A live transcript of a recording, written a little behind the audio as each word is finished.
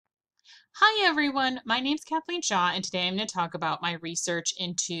Hi everyone, my name's Kathleen Shaw, and today I'm going to talk about my research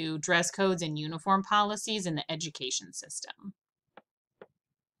into dress codes and uniform policies in the education system.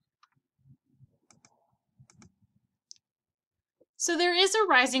 So there is a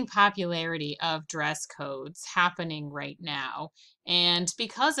rising popularity of dress codes happening right now. And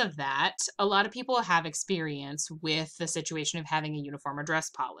because of that, a lot of people have experience with the situation of having a uniform or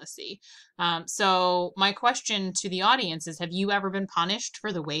dress policy. So my question to the audience is, have you ever been punished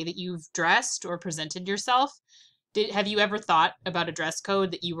for the way that you've dressed or presented yourself? Have you ever thought about a dress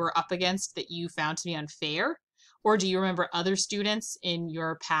code that you were up against that you found to be unfair? Or do you remember other students in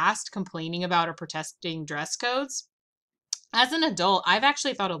your past complaining about or protesting dress codes? As an adult, I've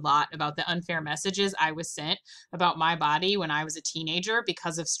actually thought a lot about the unfair messages I was sent about my body when I was a teenager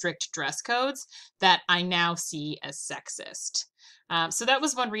because of strict dress codes that I now see as sexist. So that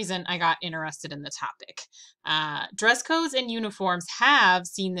was one reason I got interested in the topic. Dress codes and uniforms have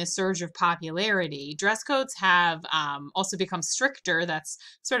seen this surge of popularity. Dress codes have also become stricter. That's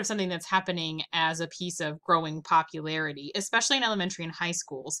sort of something that's happening as a piece of growing popularity, especially in elementary and high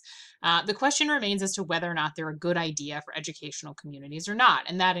schools. The question remains as to whether or not they're a good idea for educational communities or not,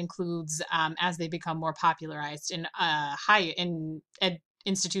 and that includes as they become more popularized in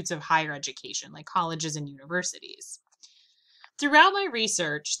institutes of higher education, like colleges and universities. Throughout my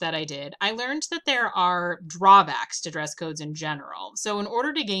research that I did, I learned that there are drawbacks to dress codes in general. So, in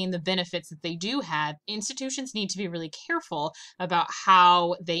order to gain the benefits that they do have, institutions need to be really careful about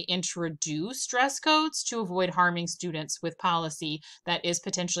how they introduce dress codes to avoid harming students with policy that is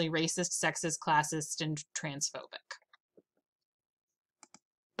potentially racist, sexist, classist, and transphobic.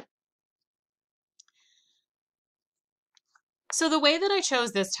 So, the way that I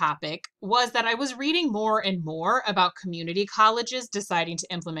chose this topic was that I was reading more and more about community colleges deciding to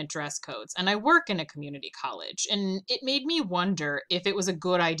implement dress codes. And I work in a community college. And it made me wonder if it was a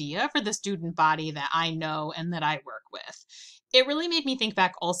good idea for the student body that I know and that I work with. It really made me think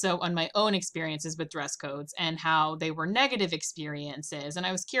back also on my own experiences with dress codes and how they were negative experiences. And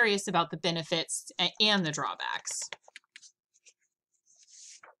I was curious about the benefits and the drawbacks.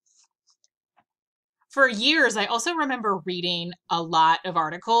 For years, I also remember reading a lot of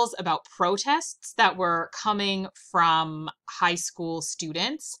articles about protests that were coming from high school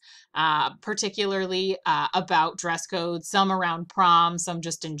students, particularly about dress codes, some around prom, some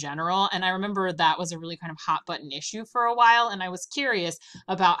just in general. And I remember that was a really kind of hot button issue for a while. And I was curious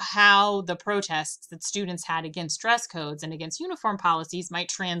about how the protests that students had against dress codes and against uniform policies might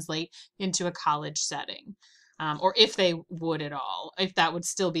translate into a college setting, or if they would at all, if that would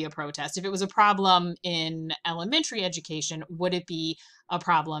still be a protest. If it was a problem in elementary education, would it be a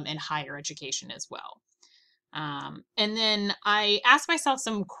problem in higher education as well? And then I asked myself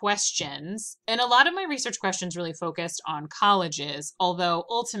some questions, and a lot of my research questions really focused on colleges, although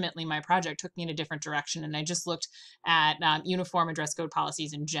ultimately my project took me in a different direction, and I just looked at uniform and dress code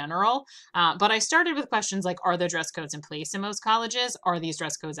policies in general. But I started with questions like, are the dress codes in place in most colleges? Are these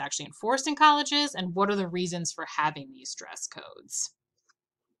dress codes actually enforced in colleges? And what are the reasons for having these dress codes?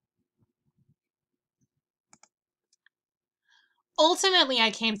 Ultimately,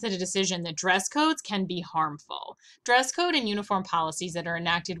 I came to the decision that dress codes can be harmful. Dress code and uniform policies that are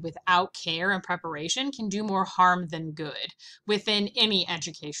enacted without care and preparation can do more harm than good within any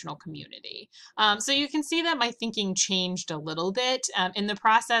educational community. So you can see that my thinking changed a little bit in the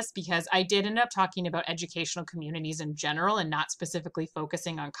process because I did end up talking about educational communities in general and not specifically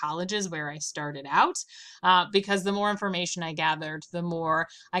focusing on colleges where I started out. Because the more information I gathered, the more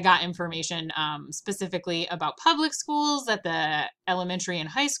I got information specifically about public schools at the elementary and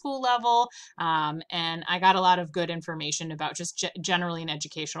high school level. And I got a lot of good information about just generally in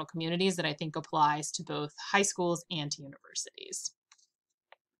educational communities that I think applies to both high schools and to universities.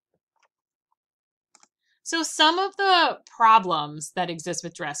 So, some of the problems that exist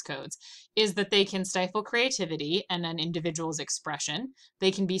with dress codes is that they can stifle creativity and an individual's expression.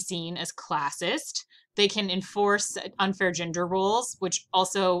 They can be seen as classist. They can enforce unfair gender roles, which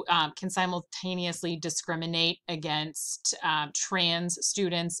also can simultaneously discriminate against trans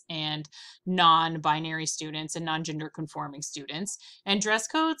students and non binary students and non gender conforming students. And dress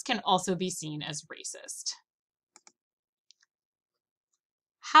codes can also be seen as racist.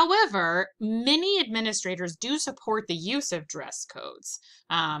 However, many administrators do support the use of dress codes.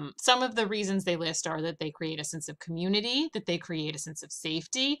 Some of the reasons they list are that they create a sense of community, that they create a sense of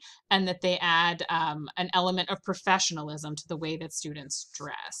safety, and that they add an element of professionalism to the way that students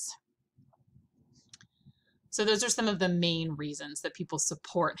dress. So, those are some of the main reasons that people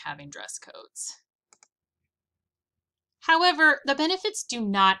support having dress codes. However, the benefits do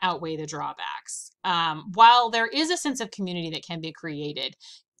not outweigh the drawbacks. While there is a sense of community that can be created,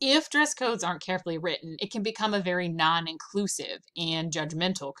 if dress codes aren't carefully written, it can become a very non inclusive and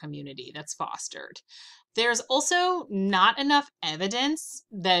judgmental community that's fostered. There's also not enough evidence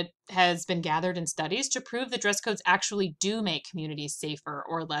that has been gathered in studies to prove that dress codes actually do make communities safer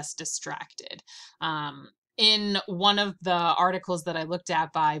or less distracted. In one of the articles that I looked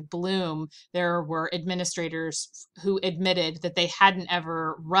at by Bloom, there were administrators who admitted that they hadn't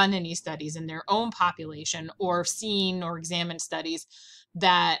ever run any studies in their own population or seen or examined studies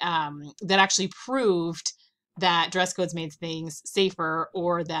that actually proved that dress codes made things safer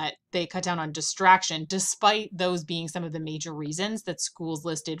or that they cut down on distraction, despite those being some of the major reasons that schools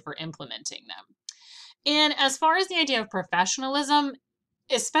listed for implementing them. And as far as the idea of professionalism,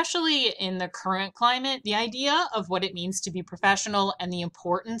 especially in the current climate, the idea of what it means to be professional and the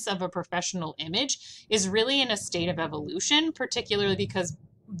importance of a professional image is really in a state of evolution, particularly because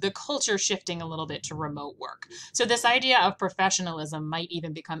the culture shifting a little bit to remote work. So this idea of professionalism might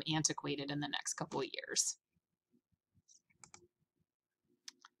even become antiquated in the next couple of years.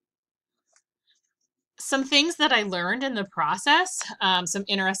 Some things that I learned in the process, some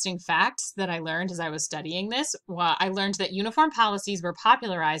interesting facts that I learned as I was studying this. Well, I learned that uniform policies were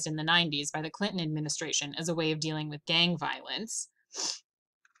popularized in the 90s by the Clinton administration as a way of dealing with gang violence,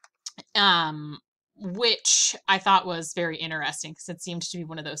 um, which I thought was very interesting because it seemed to be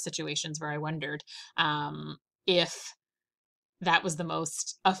one of those situations where I wondered if that was the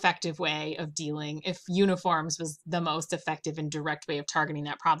most effective way of dealing, if uniforms was the most effective and direct way of targeting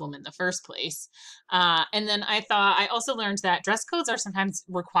that problem in the first place. And then I also learned that dress codes are sometimes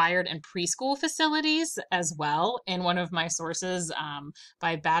required in preschool facilities as well. In one of my sources,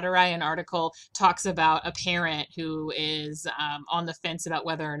 by Badarai, an article talks about a parent who is on the fence about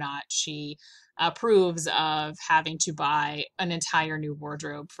whether or not she approves of having to buy an entire new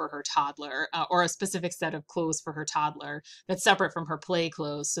wardrobe for her toddler, or a specific set of clothes for her toddler that's separate from her play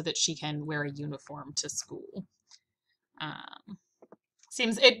clothes so that she can wear a uniform to school. Um,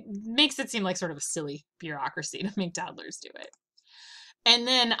 it makes it seem like sort of a silly bureaucracy to make toddlers do it. And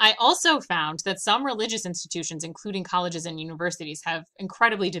then I also found that some religious institutions, including colleges and universities, have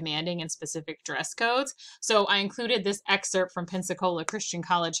incredibly demanding and specific dress codes. So I included this excerpt from Pensacola Christian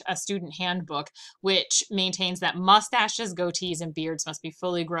College, a student handbook, which maintains that mustaches, goatees, and beards must be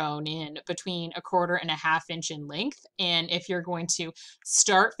fully grown in between 1/4 and 1/2 inch in length. And if you're going to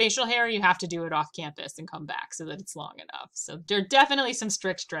start facial hair, you have to do it off campus and come back so that it's long enough. So there are definitely some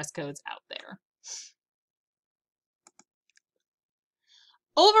strict dress codes out there.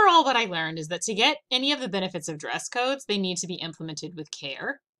 Overall, what I learned is that to get any of the benefits of dress codes, they need to be implemented with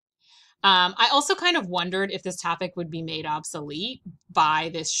care. I also kind of wondered if this topic would be made obsolete by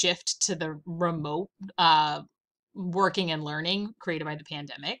this shift to the remote working and learning created by the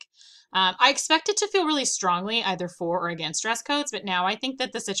pandemic. I expected to feel really strongly either for or against dress codes, but now I think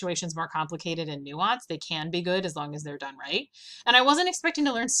that the situation's more complicated and nuanced. They can be good as long as they're done right. And I wasn't expecting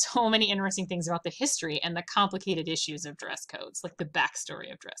to learn so many interesting things about the history and the complicated issues of dress codes, like the backstory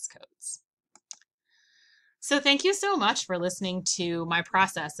of dress codes. So thank you so much for listening to my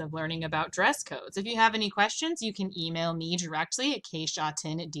process of learning about dress codes. If you have any questions, you can email me directly at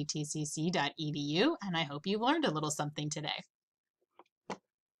kshawton@dtcc.edu, and I hope you've learned a little something today.